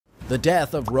The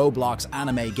death of Roblox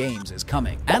anime games is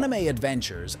coming. Anime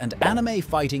Adventures and Anime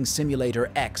Fighting Simulator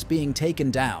X being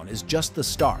taken down is just the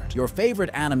start. Your favorite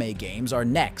anime games are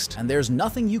next, and there's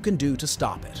nothing you can do to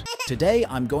stop it. Today,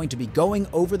 I'm going to be going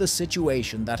over the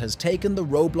situation that has taken the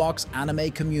Roblox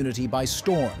anime community by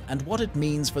storm and what it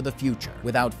means for the future.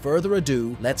 Without further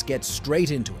ado, let's get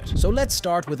straight into it. So let's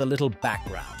start with a little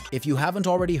background. If you haven't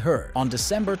already heard, on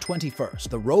December 21st,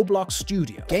 the Roblox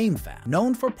studio, GameFam,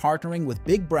 known for partnering with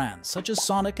big brands such as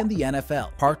Sonic and the NFL,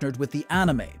 partnered with the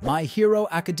anime My Hero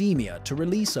Academia to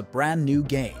release a brand new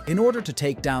game. In order to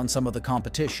take down some of the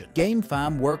competition,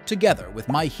 GameFam worked together with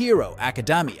My Hero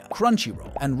Academia,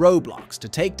 Crunchyroll, and Roblox to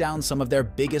take down some of their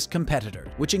biggest competitors,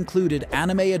 which included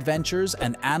Anime Adventures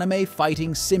and Anime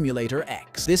Fighting Simulator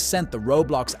X. This sent the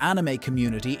Roblox anime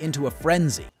community into a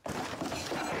frenzy,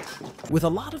 with a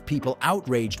lot of people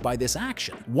outraged by this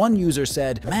action. One user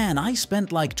said, "Man, I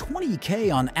spent like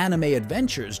 20K on Anime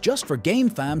Adventures just for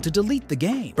GameFam to delete the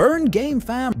game. Burn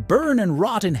GameFam, burn and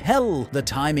rot in hell." The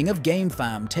timing of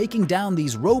GameFam taking down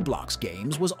these Roblox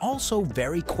games was also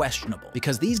very questionable,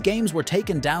 because these games were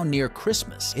taken down near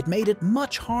Christmas. It made it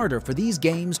much harder for these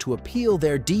games to appeal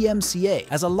their DMCA,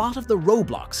 as a lot of the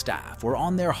Roblox staff were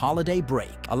on their holiday break.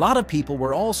 A lot of people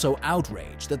were also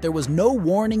outraged that there was no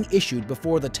warning issued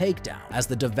before the takedown, as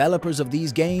the developers of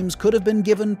these games could have been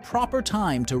given proper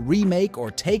time to remake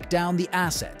or take down the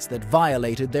assets that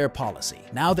violated their policy.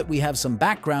 Now that we have some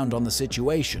background on the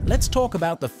situation, let's talk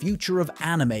about the future of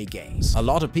anime games. A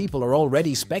lot of people are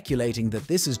already speculating that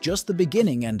this is just the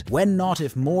beginning, and when not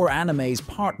if more animes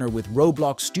partner with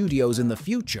Roblox studios in the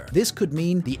future, this could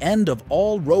mean the end of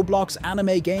all Roblox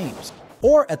anime games,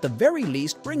 or at the very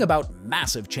least bring about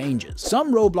massive changes.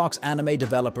 Some Roblox anime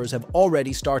developers have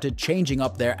already started changing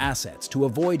up their assets to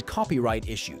avoid copyright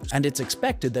issues, and it's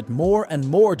expected that more and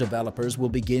more developers will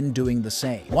begin doing the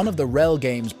same. One of the Rell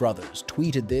Games brothers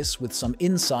tweeted this with some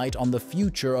insight on the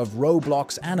future of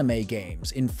Roblox anime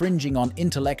games infringing on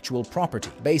intellectual property,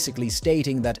 basically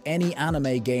stating that any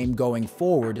anime game going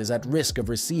forward is at risk of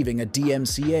receiving a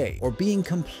DMCA or being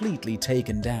completely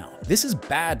taken down. This is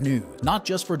bad news, not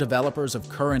just for developers of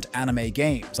current anime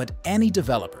games, but any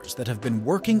developers that have been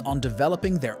working on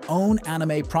developing their own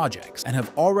anime projects and have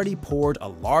already poured a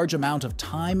large amount of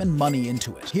time and money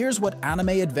into it. Here's what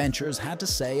Anime Adventures had to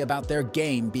say about their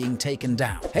game being taken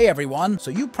down. "Hey everyone,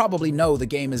 so you probably know the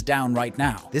game is down right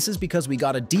now. This is because we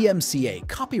got a DMCA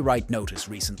copyright notice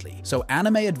recently. So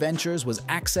Anime Adventures was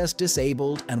access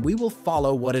disabled, and we will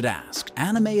follow what it asked.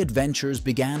 Anime Adventures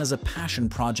began as a passion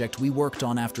project we worked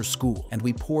on after school, and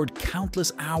we poured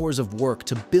countless hours of work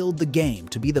to build the game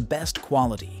to be the best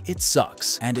quality. It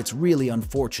sucks, and it's really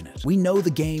unfortunate. We know the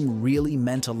game really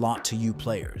meant a lot to you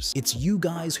players. It's you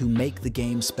guys who make the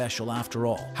game special after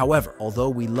all. However, although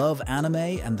we love anime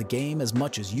and the game as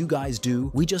much as you guys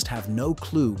do, we just have no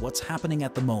clue what's happening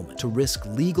at the moment to risk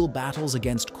legal battles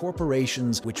against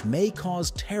corporations, which may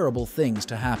cause terrible things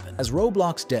to happen. As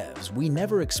Roblox devs, we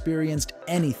never experienced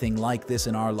anything like this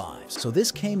in our lives, so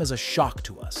this came as a shock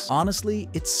to us. Honestly,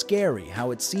 it's scary how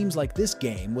it seems like this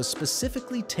game was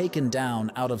specifically taken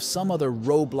down out of some other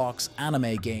Roblox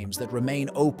anime games that remain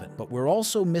open, but we're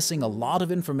also missing a lot of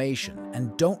information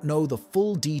and don't know the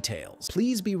full details.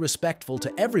 Please be respectful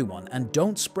to everyone and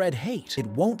don't spread hate. It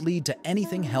won't lead to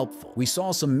anything helpful. We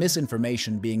saw some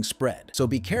misinformation being spread, so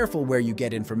be careful where you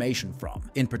get information from.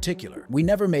 In particular, we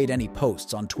never made any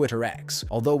posts on Twitter X,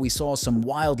 although we saw some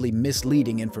wildly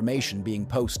misleading information being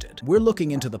posted. We're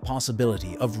looking into the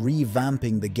possibility of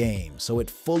revamping the game so it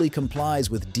fully complies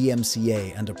with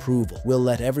DMCA and approval. We'll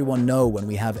let everyone know when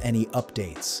we have any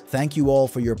updates. Thank you all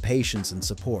for your patience and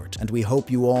support, and we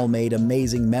hope you all made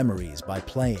amazing memories by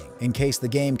playing. In case the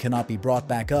game cannot be brought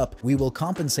back up, we will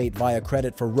compensate via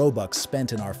credit for Robux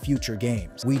spent in our future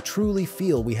games. We truly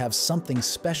feel we have something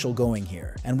special going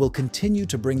here, and will continue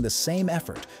to bring the same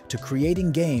effort to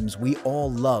creating games we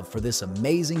all love for this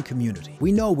amazing community.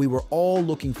 We know we were all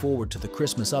looking forward to the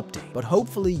Christmas update, but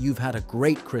hopefully you've had a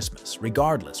great Christmas,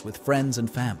 regardless, with friends and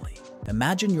family.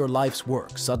 Imagine your life's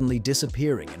work suddenly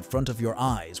disappearing in front of your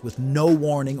eyes with no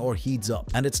warning or heads up.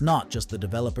 And it's not just the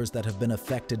developers that have been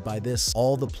affected by this.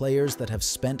 All the players that have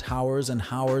spent hours and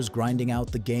hours grinding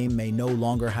out the game may no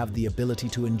longer have the ability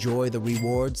to enjoy the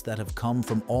rewards that have come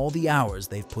from all the hours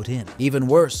they've put in. Even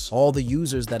worse, all the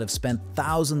users that have spent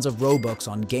thousands of Robux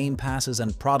on game passes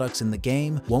and products in the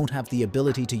game won't have the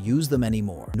ability to use them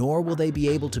anymore, nor will they be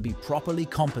able to be properly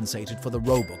compensated for the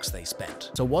Robux they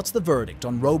spent. So what's the verdict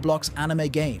on Roblox anime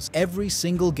games? Every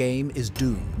single game is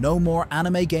doomed. No more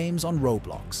anime games on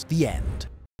Roblox. The end.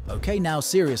 Okay, now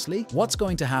seriously, what's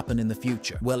going to happen in the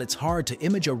future? Well, it's hard to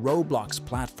image a Roblox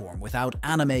platform without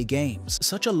anime games.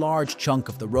 Such a large chunk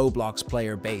of the Roblox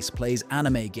player base plays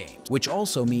anime games, which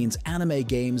also means anime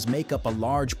games make up a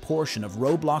large portion of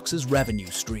Roblox's revenue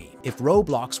stream. If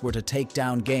Roblox were to take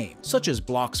down games, such as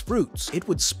Blox Fruits, it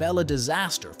would spell a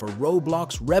disaster for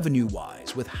Roblox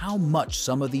revenue-wise with how much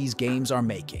some of these games are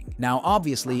making. Now,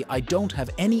 obviously, I don't have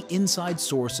any inside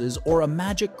sources or a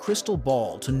magic crystal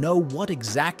ball to know what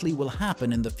exactly will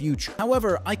happen in the future.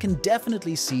 However, I can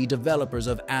definitely see developers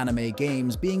of anime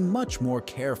games being much more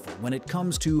careful when it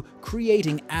comes to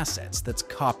creating assets that's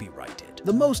copyrighted.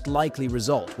 The most likely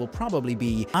result will probably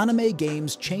be anime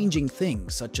games changing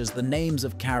things such as the names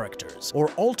of characters or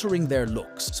altering their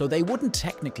looks so they wouldn't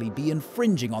technically be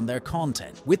infringing on their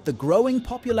content. With the growing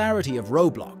popularity of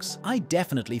Roblox, I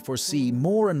definitely foresee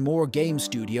more and more game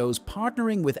studios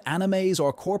partnering with animes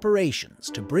or corporations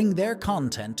to bring their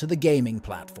content to the gaming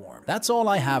platform. That's all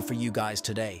I have for you guys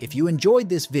today. If you enjoyed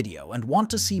this video and want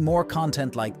to see more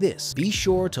content like this, be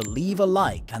sure to leave a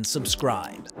like and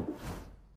subscribe.